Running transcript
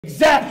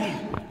Exactly.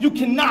 You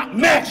cannot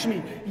match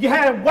me. You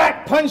had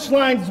whack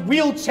punchlines,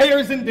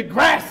 wheelchairs, and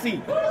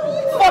Degrassi.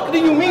 Fuck do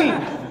you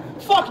mean?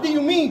 Fuck do you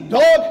mean,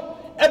 dog?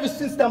 Ever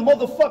since that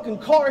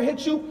motherfucking car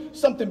hit you,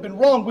 something been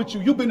wrong with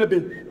you. You've been a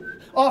bit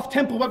off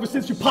tempo ever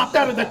since you popped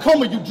out of that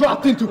coma you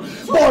dropped into.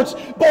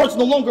 Bars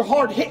no longer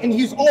hard hitting.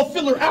 He's all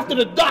filler after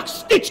the doc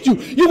stitched you.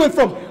 You went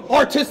from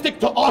artistic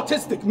to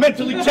autistic,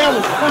 mentally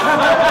challenged.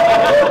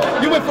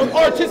 You went from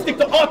artistic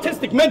to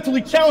autistic,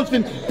 mentally challenged,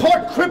 and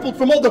part crippled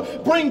from all the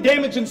brain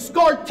damage and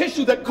scarred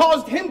tissue that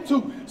caused him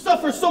to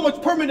suffer so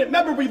much permanent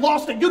memory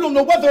loss that you don't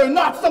know whether or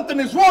not something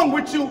is wrong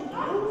with you.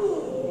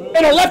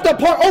 And I left that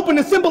part open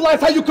to symbolize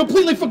how you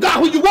completely forgot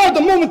who you are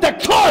the moment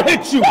that car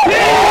hit you.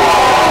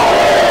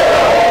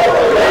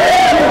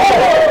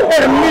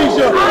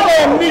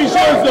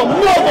 Amnesia is a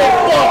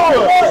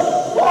motherfucker.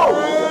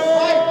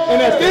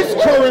 And at this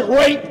current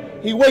rate,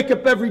 he wake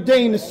up every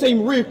day in the same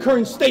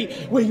reoccurring state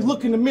where he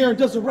look in the mirror and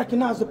doesn't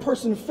recognize the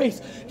person in the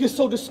face. Gets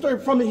so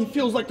disturbed from it, he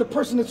feels like the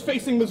person that's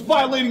facing him is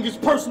violating his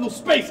personal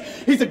space.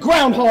 He's a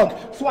groundhog.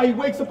 That's why he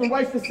wakes up and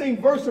writes the same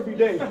verse every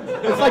day.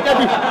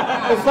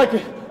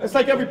 It's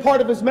like every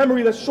part of his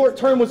memory that's short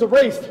term was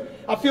erased.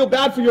 I feel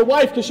bad for your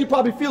wife because she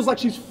probably feels like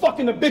she's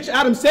fucking the bitch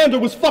Adam Sandler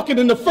was fucking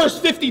in the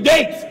first 50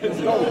 dates.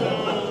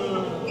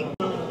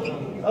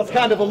 That's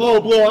kind of a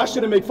low blow. I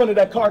shouldn't make fun of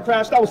that car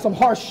crash. That was some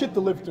harsh shit to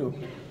live through.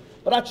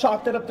 But I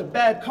chalked that up to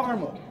bad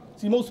karma.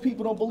 See, most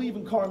people don't believe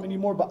in karma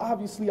anymore, but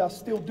obviously I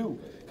still do.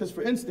 Because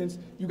for instance,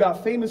 you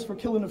got famous for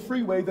killing a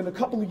freeway, then a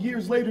couple of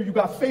years later you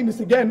got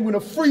famous again when a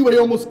freeway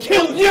almost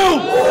killed you!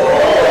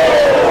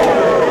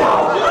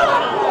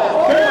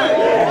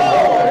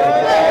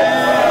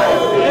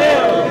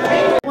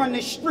 Run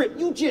the strip,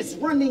 you just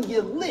running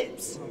your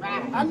lips.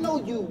 I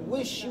know you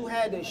wish you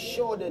had a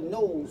shorter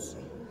nose.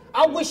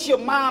 I wish your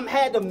mom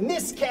had a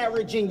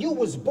miscarriage and you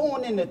was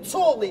born in a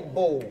toilet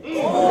bowl. Or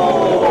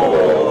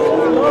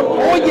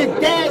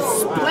your dad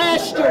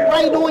splashed you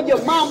right on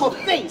your mama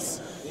face.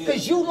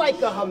 Cause you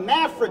like a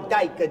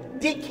hermaphrodite, a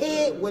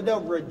dickhead with a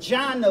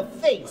vagina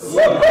face.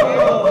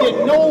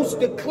 Your nose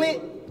the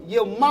clit,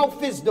 your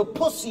mouth is the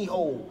pussy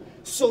hole.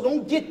 So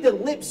don't get the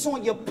lips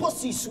on your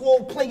pussy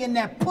swole playing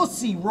that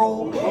pussy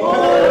role.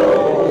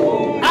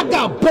 I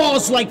got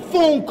balls like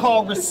phone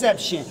call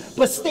reception,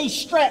 but stay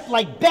strapped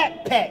like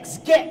backpacks.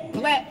 Get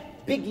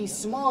black, Biggie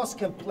Smalls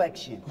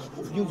complexion.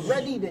 You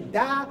ready to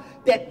die?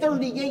 That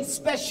 38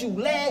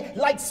 special ed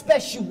like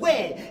special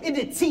ed.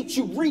 It'll teach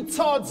you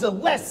retards a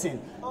lesson.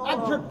 I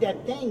grip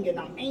that thing and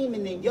I'm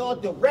aiming in your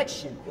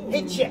direction.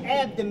 Hit your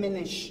abdomen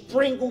and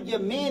strangle your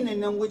man in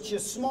them with your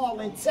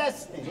small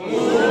intestine.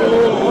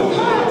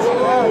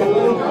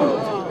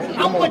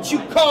 I'm what you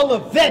call a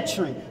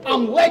veteran.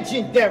 I'm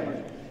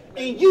legendary.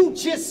 And you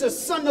just a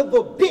son of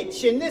a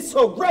bitch and it's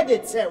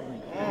hereditary.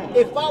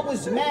 If I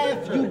was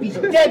math, you'd be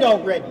dead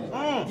already.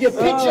 Your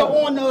picture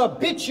on the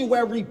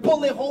obituary,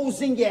 bullet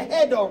holes in your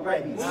head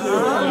already.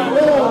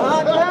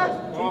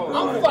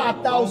 I'm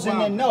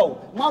 5,000-0.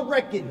 My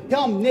record,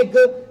 dumb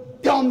nigga.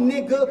 Dumb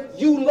nigga,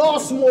 you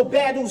lost more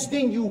battles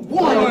than you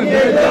won,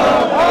 nigga.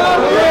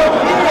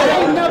 You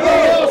ain't never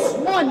lost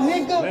one,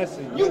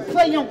 nigga. You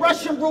playing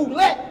Russian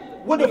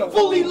roulette with a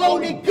fully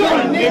loaded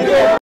gun, nigga.